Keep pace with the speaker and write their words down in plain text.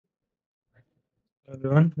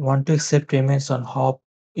Everyone, want to accept payments on Hop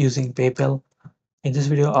using PayPal? In this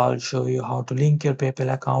video, I'll show you how to link your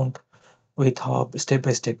PayPal account with Hop step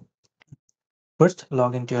by step. First,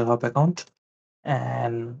 log into your Hop account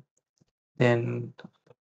and then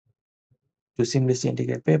to seamlessly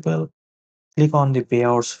integrate PayPal, click on the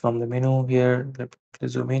payouts from the menu here. Let me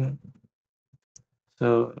zoom in.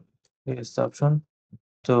 So here's the option.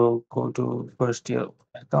 So go to first your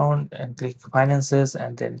account and click finances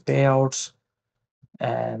and then payouts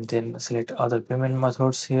and then select other payment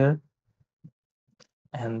methods here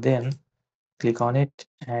and then click on it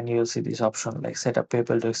and you'll see this option like set up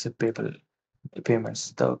PayPal to accept PayPal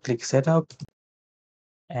payments. So click setup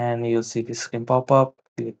and you'll see this screen pop up.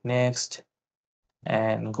 Click next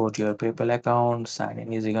and go to your PayPal account, sign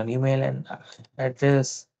in using an email and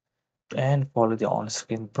address, and follow the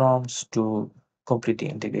on-screen prompts to complete the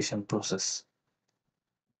integration process.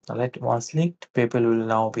 Alright, once linked, PayPal will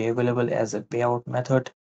now be available as a payout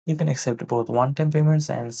method. You can accept both one-time payments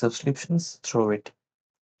and subscriptions through it.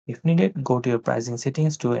 If needed, go to your pricing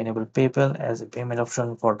settings to enable PayPal as a payment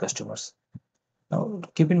option for customers. Now,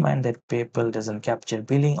 keep in mind that PayPal doesn't capture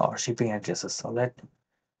billing or shipping addresses, alright?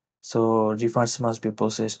 So, refunds must be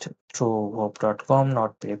processed through Whop.com,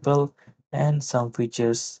 not PayPal, and some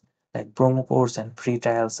features like promo codes and free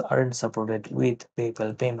trials aren't supported with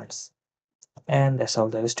PayPal payments. And that's all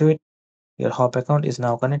there is to it. Your Hop account is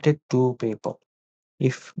now connected to PayPal.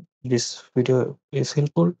 If this video is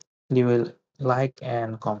helpful, leave a like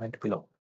and comment below.